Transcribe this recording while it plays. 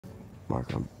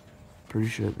Mark, I'm pretty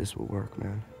sure that this will work,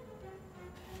 man.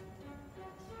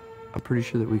 I'm pretty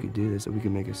sure that we could do this, that we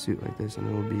can make a suit like this, and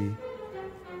it'll be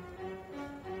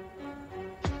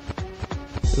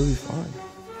fine.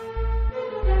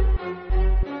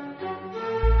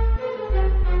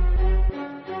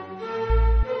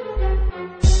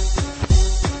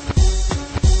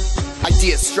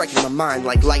 Ideas striking my mind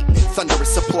like lightning,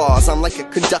 thunderous applause. I'm like a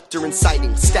conductor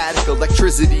inciting static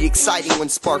electricity, exciting when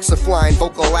sparks are flying.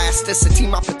 Vocal elasticity,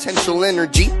 my potential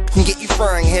energy can get you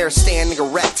frying, hair standing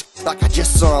erect like I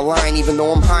just saw a line. Even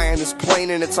though I'm high on this plane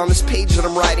and it's on this page that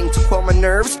I'm writing to quell my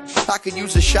nerves, I could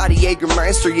use a shot of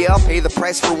Jagermiester. Yeah, I'll pay the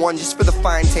price for one just for the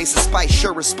fine taste of spice.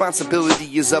 Sure,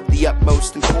 responsibility is of the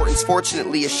utmost importance.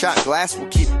 Fortunately, a shot glass will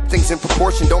keep things in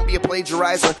proportion. Don't be a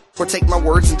plagiarizer or take my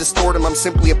words and distort them. I'm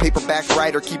simply a paperback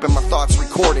writer keeping my thoughts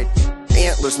recorded.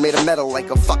 Antlers made of metal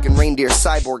like a fucking reindeer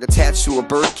cyborg attached to a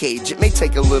bird cage. It may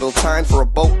take a little time for a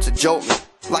bolt to jolt me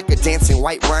like a dancing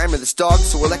white rhymer. This dog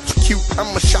so electrocute,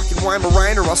 I'm a shocking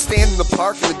Weimaraner. I'll stand in the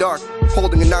park in the dark,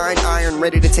 holding a 9-iron,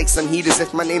 ready to take some heat as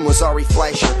if my name was Ari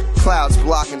Fleischer. Clouds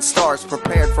blocking stars,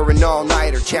 prepared for an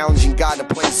all-nighter, challenging God to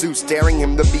play Zeus, daring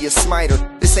him to be a smiter.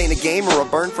 This ain't a game or a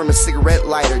burn from a cigarette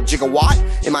lighter.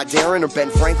 Gigawatt? Am I Daryn or Ben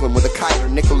Franklin with a kite, or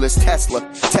Nicholas Tesla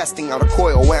testing out a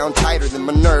coil wound tighter than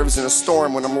my nerves in a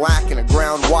storm when I'm lacking a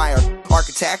ground wire?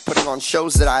 Architect putting on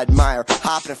shows that I admire,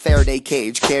 hop in a Faraday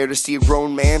cage, care to see a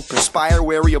grown man perspire,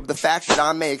 wary of the fact that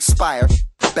I may expire.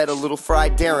 Bet a little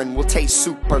fried Daryn will taste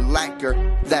super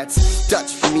lekker. That's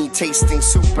Dutch for me, tasting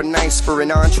super nice for an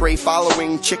entree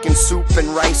following chicken soup and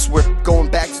rice. We're going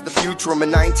back to the future. I'm a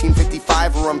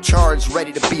 1955 or I'm charged,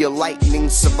 ready to be a lightning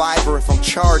survivor. If I'm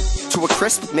charred to a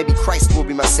crisp, maybe Christ will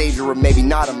be my savior, or maybe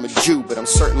not. I'm a Jew, but I'm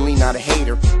certainly not a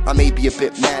hater. I may be a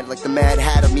bit mad like the Mad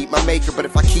Hatter, meet my maker, but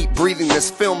if I keep breathing,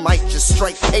 this film might just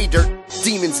strike pay dirt.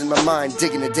 Demons in my mind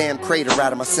digging a damn crater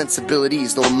out of my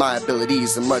sensibilities, though my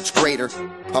abilities are much greater.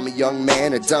 I'm a young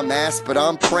man, a dumbass, but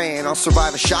I'm praying I'll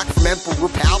survive a shock from Emperor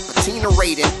Palpatine or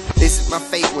Raiden. Is it my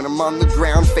fate when I'm on the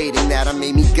ground fading that I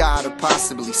may meet God or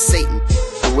possibly Satan?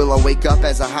 Or will I wake up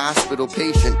as a hospital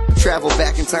patient, travel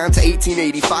back in time to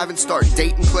 1885 and start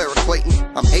dating Clara Clayton?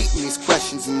 I'm hating these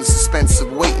questions and the suspense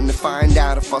of waiting to find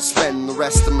out if I'll spend the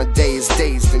rest of my days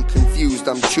dazed and confused.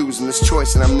 I'm choosing this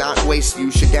choice and I'm not wasting.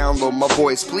 You should download my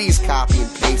voice, please copy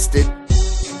and paste it.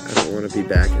 I don't want to be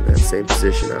back in that same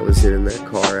position I was in that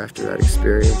car after that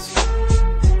experience.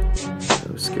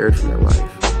 I was scared for my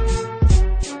life.